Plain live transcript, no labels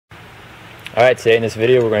Alright, today in this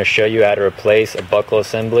video we're going to show you how to replace a buckle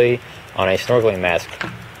assembly on a snorkeling mask.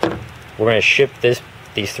 We're going to ship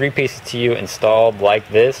these three pieces to you installed like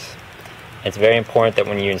this. It's very important that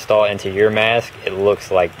when you install it into your mask, it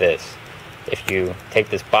looks like this. If you take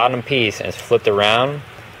this bottom piece and it's flipped around,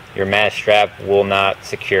 your mask strap will not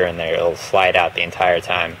secure in there. It'll slide out the entire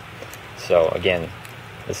time. So again,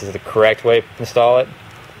 this is the correct way to install it.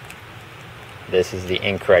 This is the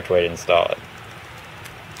incorrect way to install it.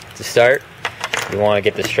 To start, you want to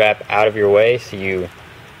get the strap out of your way, so you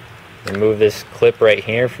remove this clip right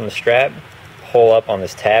here from the strap, pull up on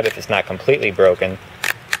this tab if it's not completely broken,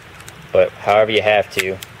 but however you have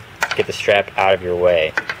to, get the strap out of your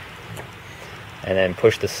way. And then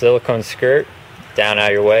push the silicone skirt down out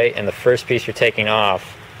of your way, and the first piece you're taking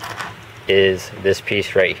off is this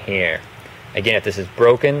piece right here. Again, if this is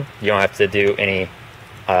broken, you don't have to do any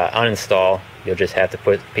uninstall, you'll just have to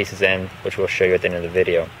put pieces in, which we'll show you at the end of the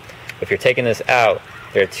video. If you're taking this out,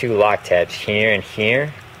 there are two lock tabs here and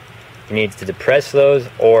here. You need to depress those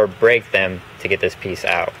or break them to get this piece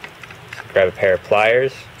out. So grab a pair of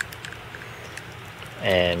pliers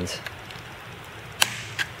and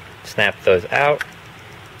snap those out.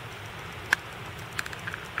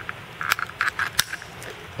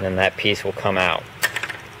 And then that piece will come out.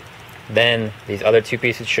 Then these other two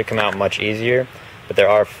pieces should come out much easier, but there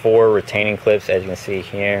are 4 retaining clips, as you can see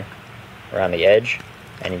here, around the edge.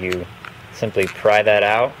 And you simply pry that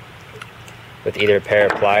out with either a pair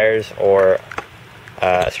of pliers or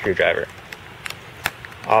a screwdriver.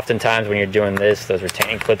 Oftentimes when you're doing this, those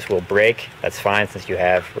retaining clips will break. That's fine since you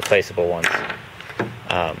have replaceable ones.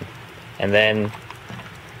 And then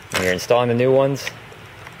when you're installing the new ones,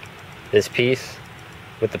 this piece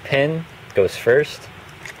with the pin goes first.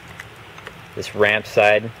 This ramp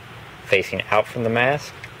side facing out from the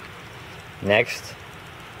mask. Next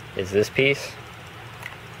is this piece.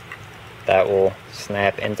 That will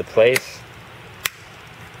snap into place.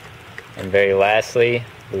 And very lastly,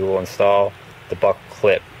 we will install the buckle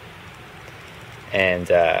clip. And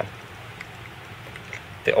the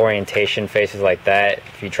orientation faces like that.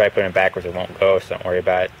 If you try putting it backwards, it won't go, so don't worry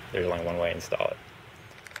about it. There's only one way to install it.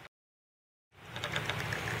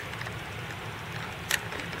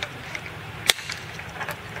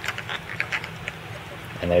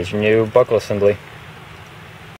 And there's your new buckle assembly.